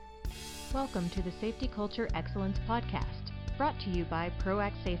Welcome to the Safety Culture Excellence Podcast, brought to you by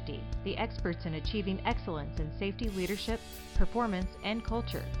ProAct Safety, the experts in achieving excellence in safety leadership, performance, and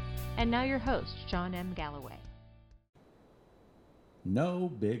culture. And now your host, John M. Galloway.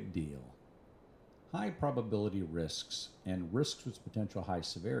 No big deal. High probability risks and risks with potential high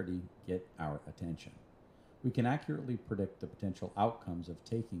severity get our attention. We can accurately predict the potential outcomes of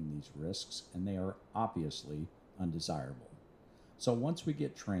taking these risks, and they are obviously undesirable. So once we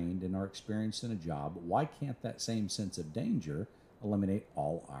get trained and are experienced in a job, why can't that same sense of danger eliminate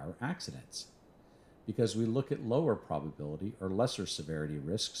all our accidents? Because we look at lower probability or lesser severity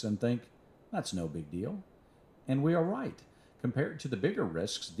risks and think, that's no big deal. And we are right. Compared to the bigger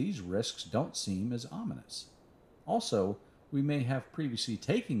risks, these risks don't seem as ominous. Also, we may have previously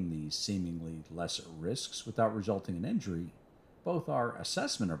taken these seemingly lesser risks without resulting in injury. Both our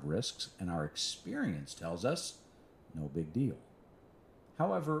assessment of risks and our experience tells us, no big deal.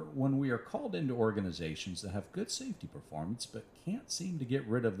 However, when we are called into organizations that have good safety performance but can't seem to get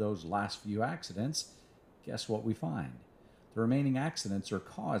rid of those last few accidents, guess what we find? The remaining accidents are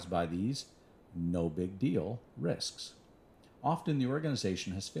caused by these no big deal risks. Often the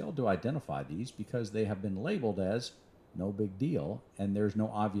organization has failed to identify these because they have been labeled as no big deal and there's no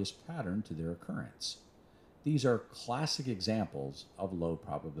obvious pattern to their occurrence. These are classic examples of low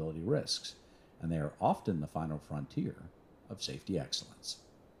probability risks, and they are often the final frontier of safety excellence.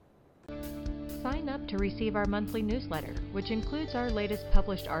 Sign up to receive our monthly newsletter, which includes our latest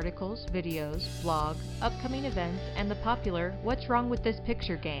published articles, videos, blog, upcoming events, and the popular What's Wrong with This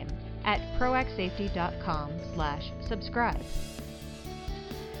Picture game at proactsafety.com/subscribe.